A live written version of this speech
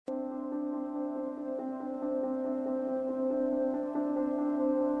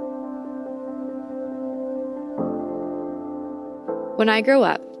When I Grow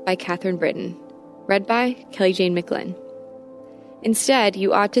Up by Catherine Britton. Read by Kelly Jane McGlynn. Instead,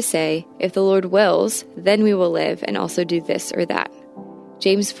 you ought to say, if the Lord wills, then we will live and also do this or that.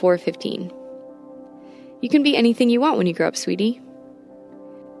 James 4:15. You can be anything you want when you grow up, sweetie.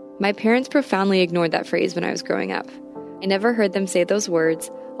 My parents profoundly ignored that phrase when I was growing up. I never heard them say those words,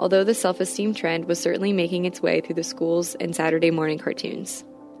 although the self-esteem trend was certainly making its way through the schools and Saturday morning cartoons.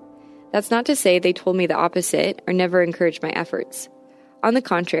 That's not to say they told me the opposite or never encouraged my efforts. On the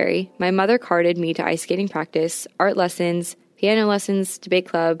contrary, my mother carted me to ice skating practice, art lessons, piano lessons, debate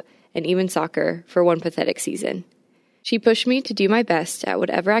club, and even soccer for one pathetic season. She pushed me to do my best at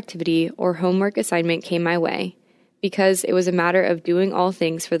whatever activity or homework assignment came my way, because it was a matter of doing all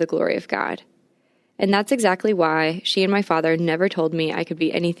things for the glory of God. And that's exactly why she and my father never told me I could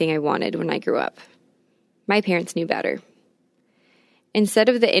be anything I wanted when I grew up. My parents knew better. Instead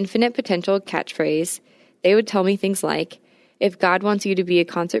of the infinite potential catchphrase, they would tell me things like, if God wants you to be a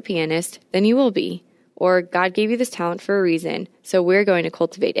concert pianist, then you will be. Or, God gave you this talent for a reason, so we're going to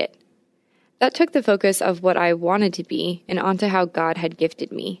cultivate it. That took the focus of what I wanted to be and onto how God had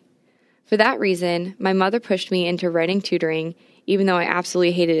gifted me. For that reason, my mother pushed me into writing tutoring, even though I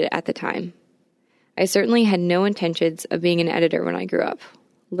absolutely hated it at the time. I certainly had no intentions of being an editor when I grew up.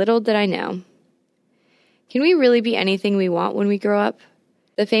 Little did I know. Can we really be anything we want when we grow up?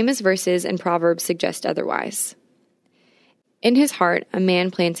 The famous verses and Proverbs suggest otherwise. In his heart, a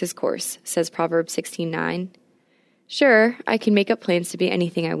man plans his course, says Proverbs 16:9. Sure, I can make up plans to be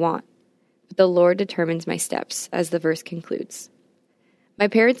anything I want, but the Lord determines my steps, as the verse concludes. My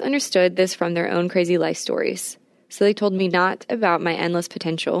parents understood this from their own crazy life stories, so they told me not about my endless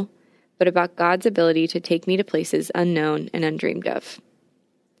potential, but about God's ability to take me to places unknown and undreamed of.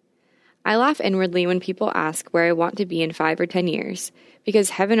 I laugh inwardly when people ask where I want to be in 5 or 10 years, because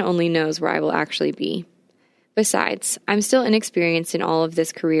heaven only knows where I will actually be. Besides, I'm still inexperienced in all of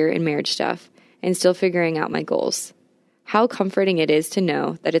this career and marriage stuff, and still figuring out my goals. How comforting it is to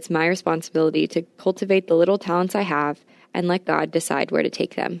know that it's my responsibility to cultivate the little talents I have and let God decide where to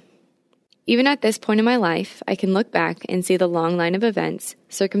take them. Even at this point in my life, I can look back and see the long line of events,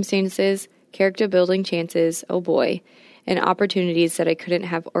 circumstances, character-building chances, oh boy, and opportunities that I couldn't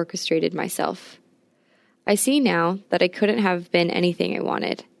have orchestrated myself. I see now that I couldn't have been anything I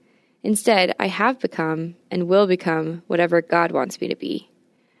wanted. Instead, I have become and will become whatever God wants me to be.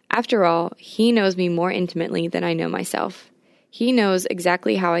 After all, He knows me more intimately than I know myself. He knows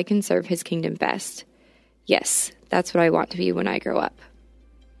exactly how I can serve His kingdom best. Yes, that's what I want to be when I grow up.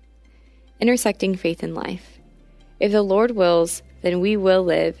 Intersecting faith and life. If the Lord wills, then we will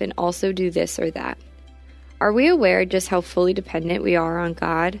live and also do this or that. Are we aware just how fully dependent we are on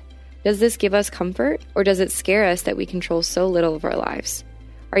God? Does this give us comfort, or does it scare us that we control so little of our lives?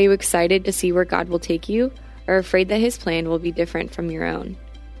 Are you excited to see where God will take you, or afraid that His plan will be different from your own?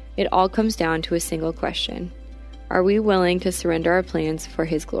 It all comes down to a single question. Are we willing to surrender our plans for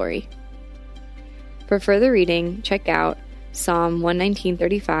His glory? For further reading, check out Psalm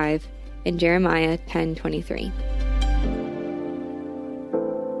 119:35 and Jeremiah 10:23.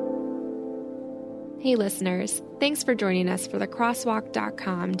 Hey listeners, thanks for joining us for the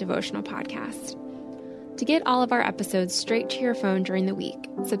Crosswalk.com devotional podcast. To get all of our episodes straight to your phone during the week,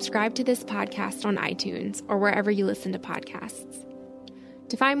 subscribe to this podcast on iTunes or wherever you listen to podcasts.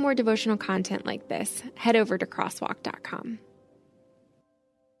 To find more devotional content like this, head over to Crosswalk.com.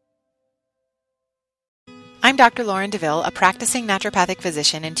 I'm Dr. Lauren DeVille, a practicing naturopathic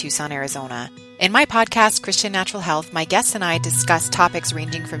physician in Tucson, Arizona. In my podcast, Christian Natural Health, my guests and I discuss topics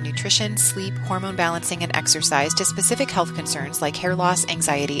ranging from nutrition, sleep, hormone balancing, and exercise to specific health concerns like hair loss,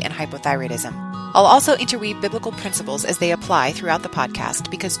 anxiety, and hypothyroidism. I'll also interweave biblical principles as they apply throughout the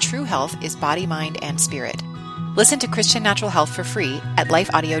podcast because true health is body, mind, and spirit. Listen to Christian Natural Health for free at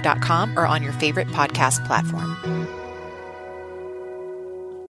lifeaudio.com or on your favorite podcast platform.